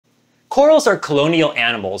Corals are colonial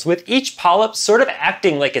animals, with each polyp sort of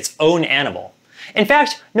acting like its own animal. In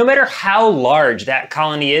fact, no matter how large that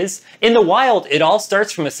colony is, in the wild it all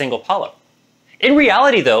starts from a single polyp. In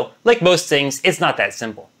reality though, like most things, it's not that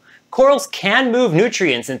simple. Corals can move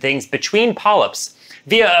nutrients and things between polyps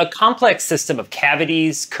via a complex system of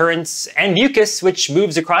cavities, currents, and mucus which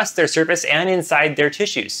moves across their surface and inside their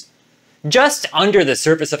tissues. Just under the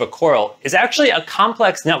surface of a coral is actually a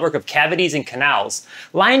complex network of cavities and canals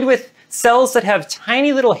lined with cells that have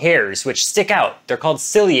tiny little hairs which stick out. They're called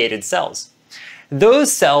ciliated cells.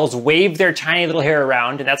 Those cells wave their tiny little hair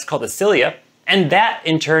around, and that's called the cilia, and that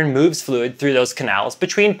in turn moves fluid through those canals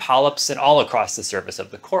between polyps and all across the surface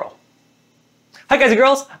of the coral. Hi guys and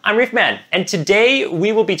girls, I'm ReefMan, and today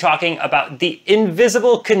we will be talking about the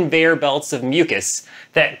invisible conveyor belts of mucus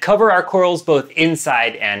that cover our corals both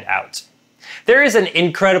inside and out. There is an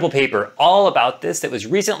incredible paper all about this that was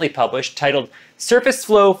recently published titled Surface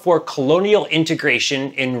Flow for Colonial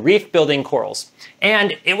Integration in Reef Building Corals,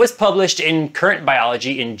 and it was published in Current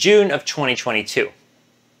Biology in June of 2022.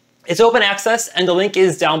 It's open access and the link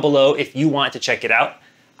is down below if you want to check it out.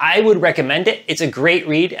 I would recommend it. It's a great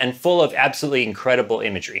read and full of absolutely incredible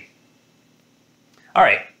imagery. All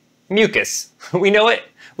right, mucus. We know it,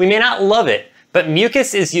 we may not love it, but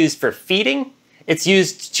mucus is used for feeding. It's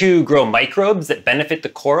used to grow microbes that benefit the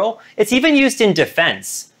coral. It's even used in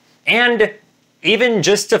defense, and even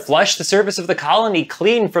just to flush the surface of the colony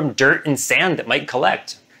clean from dirt and sand that might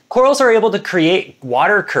collect. Corals are able to create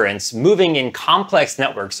water currents moving in complex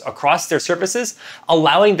networks across their surfaces,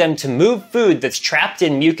 allowing them to move food that's trapped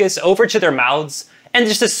in mucus over to their mouths and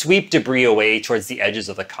just to sweep debris away towards the edges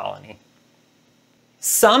of the colony.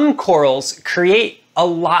 Some corals create a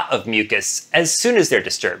lot of mucus as soon as they're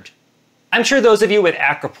disturbed. I'm sure those of you with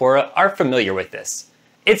Acropora are familiar with this.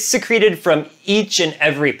 It's secreted from each and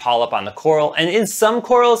every polyp on the coral, and in some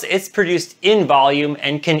corals it's produced in volume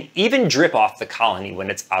and can even drip off the colony when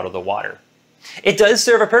it's out of the water. It does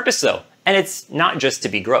serve a purpose though, and it's not just to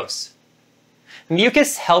be gross.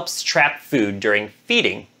 Mucus helps trap food during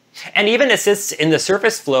feeding, and even assists in the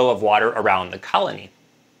surface flow of water around the colony.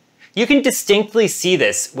 You can distinctly see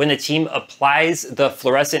this when the team applies the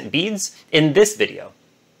fluorescent beads in this video.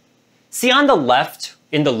 See on the left,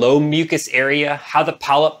 in the low mucus area, how the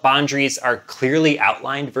polyp boundaries are clearly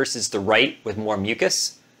outlined versus the right with more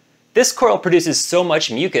mucus? This coral produces so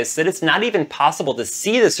much mucus that it's not even possible to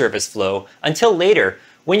see the surface flow until later,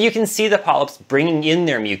 when you can see the polyps bringing in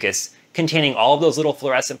their mucus containing all of those little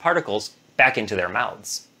fluorescent particles back into their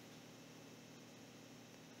mouths.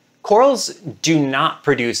 Corals do not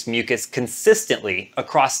produce mucus consistently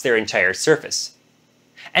across their entire surface.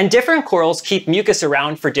 And different corals keep mucus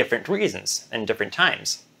around for different reasons and different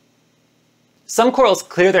times. Some corals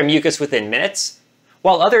clear their mucus within minutes,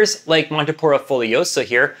 while others, like Montipora foliosa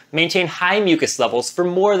here, maintain high mucus levels for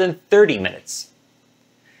more than 30 minutes.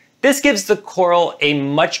 This gives the coral a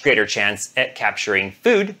much greater chance at capturing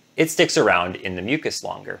food. It sticks around in the mucus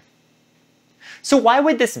longer. So why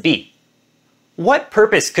would this be? What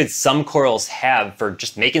purpose could some corals have for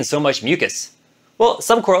just making so much mucus? Well,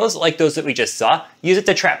 some corals, like those that we just saw, use it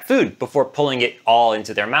to trap food before pulling it all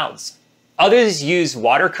into their mouths. Others use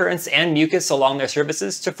water currents and mucus along their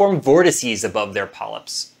surfaces to form vortices above their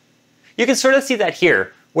polyps. You can sort of see that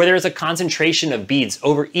here, where there is a concentration of beads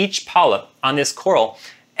over each polyp on this coral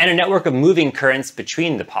and a network of moving currents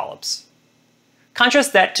between the polyps.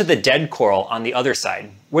 Contrast that to the dead coral on the other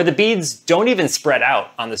side, where the beads don't even spread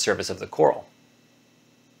out on the surface of the coral.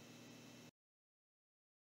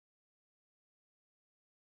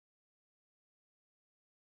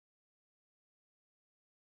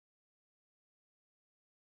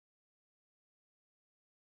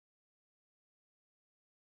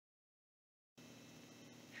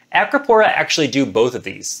 Acropora actually do both of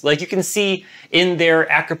these, like you can see in their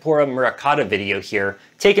Acropora muricata video here,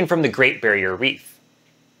 taken from the Great Barrier Reef.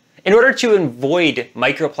 In order to avoid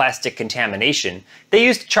microplastic contamination, they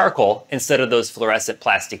used charcoal instead of those fluorescent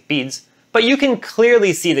plastic beads, but you can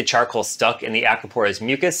clearly see the charcoal stuck in the Acropora's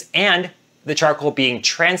mucus and the charcoal being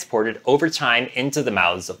transported over time into the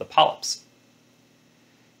mouths of the polyps.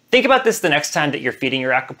 Think about this the next time that you're feeding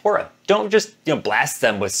your Acropora. Don't just blast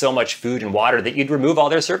them with so much food and water that you'd remove all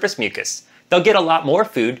their surface mucus. They'll get a lot more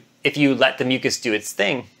food if you let the mucus do its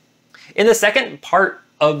thing. In the second part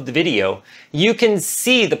of the video, you can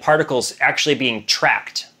see the particles actually being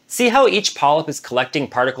tracked. See how each polyp is collecting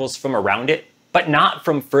particles from around it, but not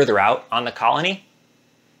from further out on the colony?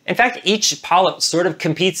 In fact, each polyp sort of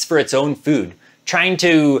competes for its own food, trying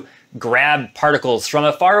to grab particles from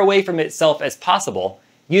as far away from itself as possible,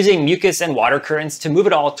 using mucus and water currents to move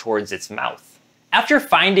it all towards its mouth. After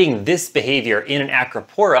finding this behavior in an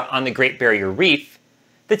Acropora on the Great Barrier Reef,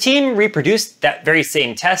 the team reproduced that very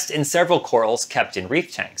same test in several corals kept in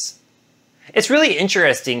reef tanks. It's really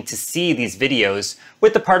interesting to see these videos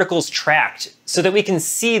with the particles tracked so that we can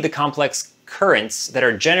see the complex currents that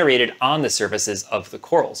are generated on the surfaces of the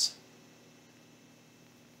corals.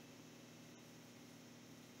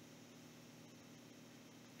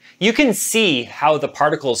 You can see how the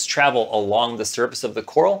particles travel along the surface of the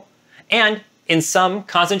coral, and in some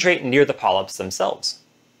concentrate near the polyps themselves.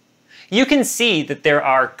 You can see that there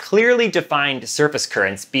are clearly defined surface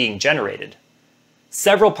currents being generated.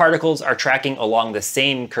 Several particles are tracking along the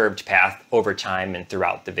same curved path over time and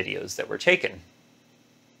throughout the videos that were taken.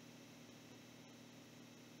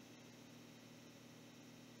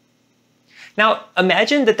 Now,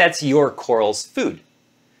 imagine that that's your coral's food.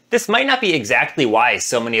 This might not be exactly why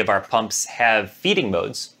so many of our pumps have feeding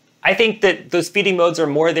modes. I think that those feeding modes are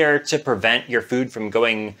more there to prevent your food from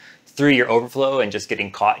going through your overflow and just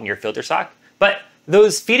getting caught in your filter sock. But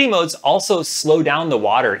those feeding modes also slow down the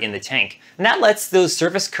water in the tank, and that lets those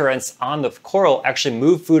surface currents on the coral actually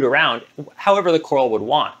move food around however the coral would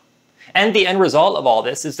want. And the end result of all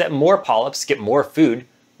this is that more polyps get more food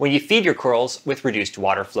when you feed your corals with reduced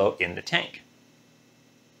water flow in the tank.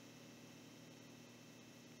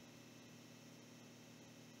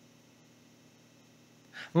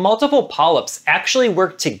 Multiple polyps actually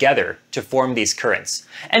work together to form these currents,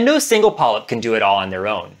 and no single polyp can do it all on their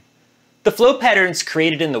own. The flow patterns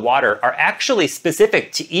created in the water are actually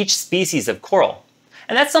specific to each species of coral,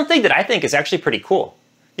 and that's something that I think is actually pretty cool.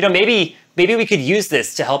 You know, maybe we could use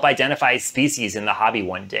this to help identify species in the hobby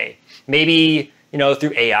one day. Maybe, you know,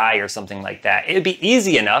 through AI or something like that. It would be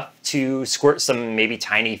easy enough to squirt some maybe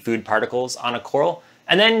tiny food particles on a coral,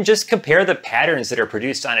 and then just compare the patterns that are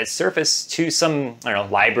produced on its surface to some, I don't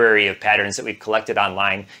know, library of patterns that we've collected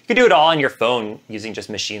online. You could do it all on your phone using just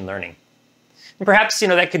machine learning. And perhaps, you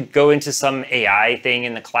know, that could go into some AI thing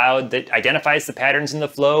in the cloud that identifies the patterns in the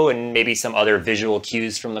flow and maybe some other visual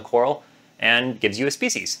cues from the coral and gives you a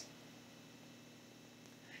species.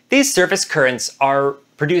 These surface currents are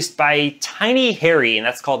produced by tiny hairy, and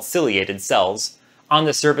that's called ciliated cells, on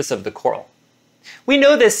the surface of the coral. We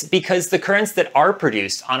know this because the currents that are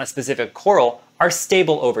produced on a specific coral are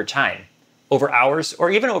stable over time, over hours or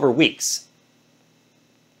even over weeks.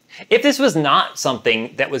 If this was not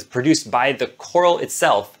something that was produced by the coral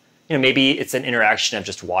itself, you know, maybe it's an interaction of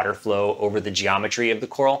just water flow over the geometry of the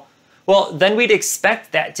coral, well, then we'd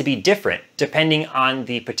expect that to be different depending on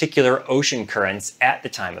the particular ocean currents at the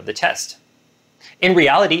time of the test. In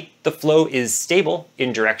reality, the flow is stable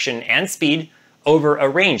in direction and speed over a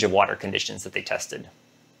range of water conditions that they tested.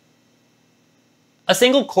 A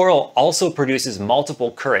single coral also produces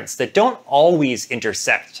multiple currents that don't always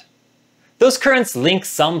intersect. Those currents link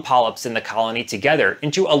some polyps in the colony together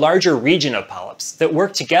into a larger region of polyps that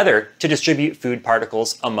work together to distribute food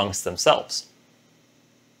particles amongst themselves.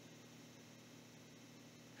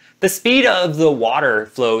 The speed of the water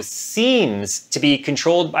flow seems to be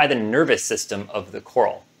controlled by the nervous system of the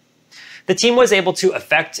coral. The team was able to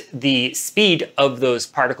affect the speed of those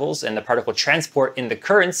particles and the particle transport in the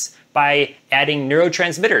currents by adding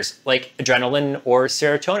neurotransmitters like adrenaline or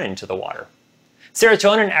serotonin to the water.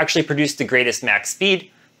 Serotonin actually produced the greatest max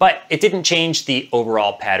speed, but it didn't change the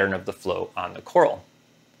overall pattern of the flow on the coral.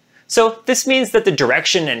 So this means that the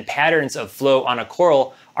direction and patterns of flow on a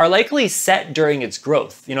coral are likely set during its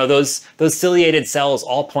growth. You know, those ciliated cells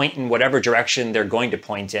all point in whatever direction they're going to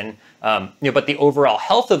point in, but the overall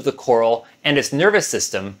health of the coral and its nervous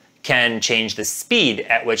system can change the speed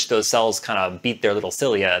at which those cells kind of beat their little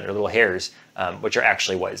cilia, their little hairs, which are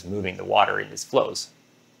actually what is moving the water in these flows.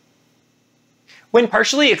 When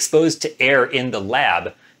partially exposed to air in the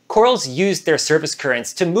lab, corals use their surface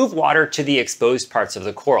currents to move water to the exposed parts of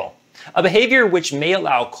the coral, a behavior which may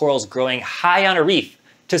allow corals growing high on a reef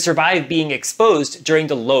to survive being exposed during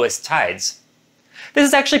the lowest tides. This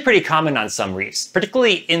is actually pretty common on some reefs,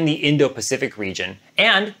 particularly in the Indo-Pacific region,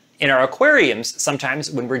 and in our aquariums sometimes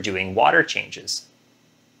when we're doing water changes.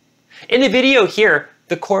 In the video here,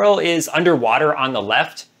 the coral is underwater on the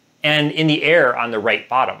left and in the air on the right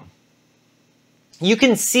bottom. You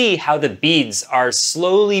can see how the beads are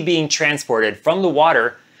slowly being transported from the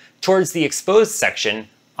water towards the exposed section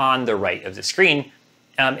on the right of the screen,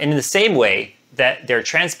 and in the same way that they're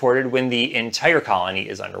transported when the entire colony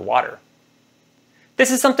is underwater.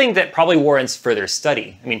 This is something that probably warrants further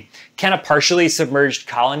study. I mean, can a partially submerged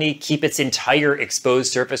colony keep its entire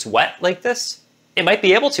exposed surface wet like this? It might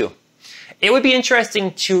be able to. It would be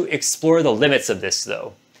interesting to explore the limits of this,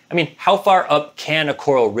 though. I mean, how far up can a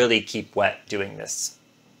coral really keep wet doing this?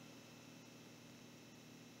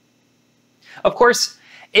 Of course,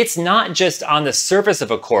 it's not just on the surface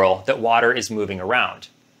of a coral that water is moving around.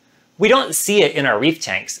 We don't see it in our reef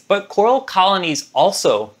tanks, but coral colonies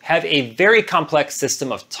also have a very complex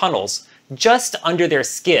system of tunnels just under their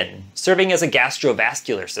skin, serving as a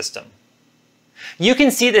gastrovascular system. You can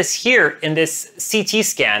see this here in this CT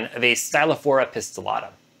scan of a Stylophora pistillata.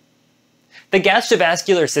 The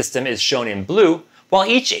gastrovascular system is shown in blue, while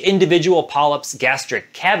each individual polyp's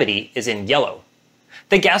gastric cavity is in yellow.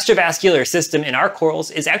 The gastrovascular system in our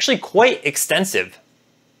corals is actually quite extensive.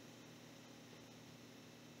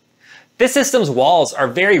 This system's walls are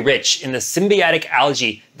very rich in the symbiotic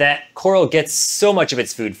algae that coral gets so much of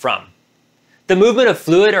its food from. The movement of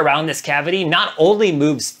fluid around this cavity not only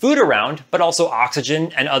moves food around, but also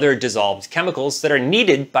oxygen and other dissolved chemicals that are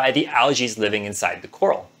needed by the algae living inside the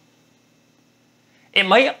coral. It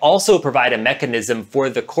might also provide a mechanism for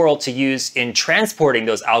the coral to use in transporting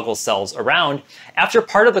those algal cells around after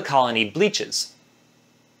part of the colony bleaches.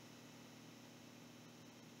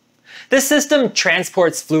 This system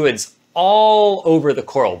transports fluids all over the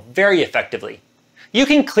coral very effectively. You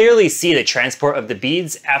can clearly see the transport of the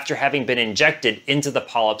beads after having been injected into the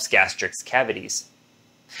polyp's gastric cavities.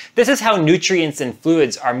 This is how nutrients and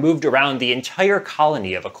fluids are moved around the entire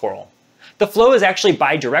colony of a coral. The flow is actually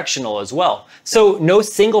bidirectional as well, so no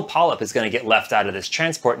single polyp is going to get left out of this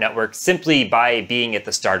transport network simply by being at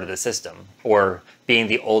the start of the system, or being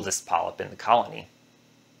the oldest polyp in the colony.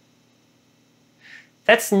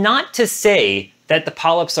 That's not to say that the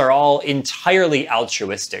polyps are all entirely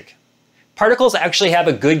altruistic. Particles actually have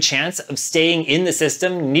a good chance of staying in the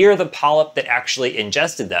system near the polyp that actually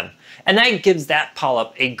ingested them, and that gives that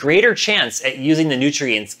polyp a greater chance at using the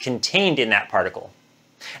nutrients contained in that particle.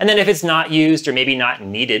 And then if it's not used or maybe not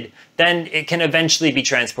needed, then it can eventually be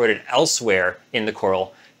transported elsewhere in the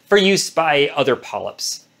coral for use by other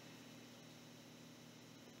polyps.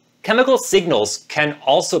 Chemical signals can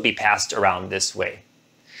also be passed around this way.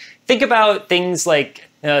 Think about things like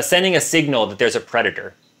sending a signal that there's a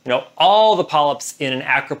predator. All the polyps in an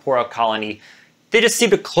Acropora colony, they just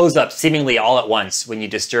seem to close up seemingly all at once when you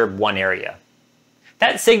disturb one area.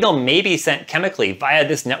 That signal may be sent chemically via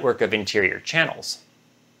this network of interior channels.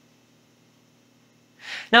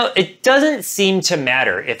 Now, it doesn't seem to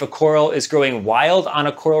matter if a coral is growing wild on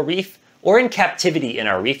a coral reef or in captivity in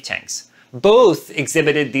our reef tanks. Both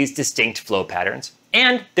exhibited these distinct flow patterns,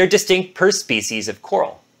 and they're distinct per species of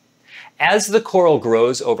coral. As the coral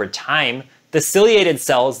grows over time, the ciliated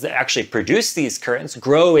cells that actually produce these currents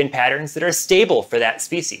grow in patterns that are stable for that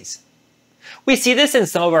species. We see this in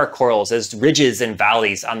some of our corals as ridges and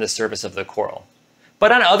valleys on the surface of the coral.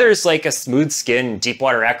 But on others, like a smooth-skinned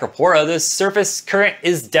deepwater Acropora, the surface current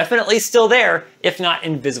is definitely still there, if not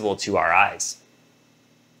invisible to our eyes.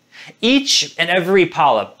 Each and every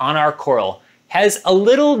polyp on our coral has a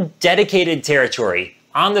little dedicated territory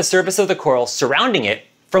on the surface of the coral surrounding it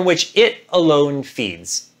from which it alone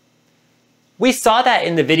feeds. We saw that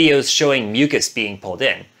in the videos showing mucus being pulled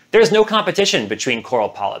in. There's no competition between coral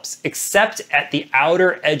polyps, except at the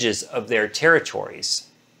outer edges of their territories.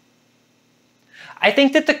 I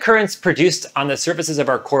think that the currents produced on the surfaces of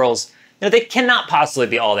our corals, they cannot possibly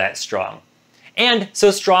be all that strong. And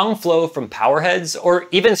so strong flow from powerheads or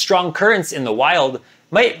even strong currents in the wild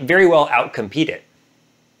might very well outcompete it.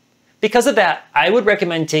 Because of that, I would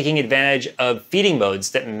recommend taking advantage of feeding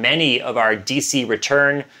modes that many of our DC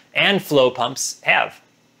return and flow pumps have.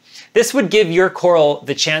 This would give your coral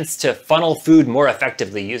the chance to funnel food more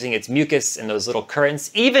effectively using its mucus and those little currents,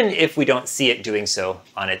 even if we don't see it doing so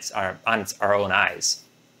on our own eyes.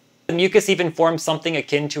 The mucus even forms something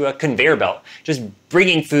akin to a conveyor belt, just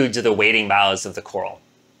bringing food to the waiting mouths of the coral.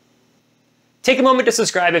 Take a moment to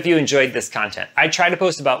subscribe if you enjoyed this content. I try to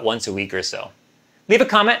post about once a week or so. Leave a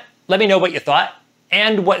comment, let me know what you thought,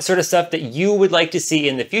 and what sort of stuff that you would like to see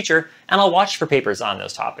in the future, and I'll watch for papers on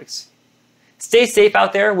those topics. Stay safe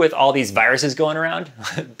out there with all these viruses going around.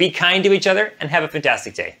 Be kind to each other and have a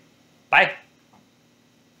fantastic day. Bye.